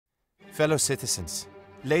Fellow citizens,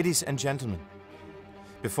 ladies and gentlemen,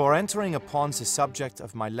 before entering upon the subject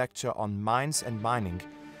of my lecture on mines and mining,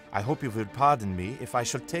 I hope you will pardon me if I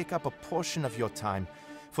shall take up a portion of your time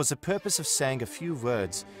for the purpose of saying a few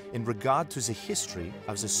words in regard to the history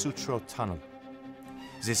of the Sutro Tunnel.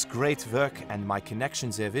 This great work and my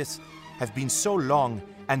connections therewith have been so long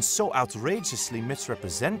and so outrageously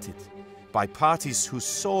misrepresented by parties whose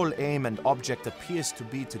sole aim and object appears to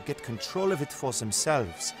be to get control of it for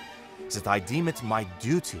themselves, that I deem it my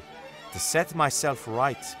duty to set myself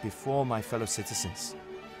right before my fellow citizens.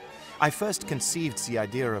 I first conceived the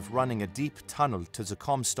idea of running a deep tunnel to the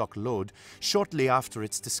Comstock Lode shortly after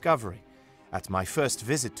its discovery, at my first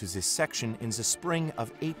visit to this section in the spring of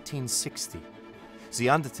 1860. The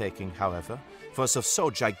undertaking, however, was of so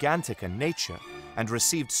gigantic a nature and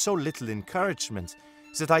received so little encouragement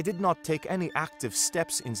that I did not take any active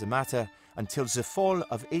steps in the matter until the fall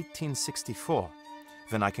of 1864,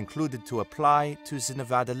 when I concluded to apply to the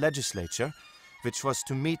Nevada legislature, which was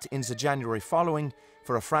to meet in the January following,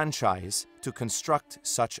 for a franchise to construct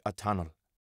such a tunnel.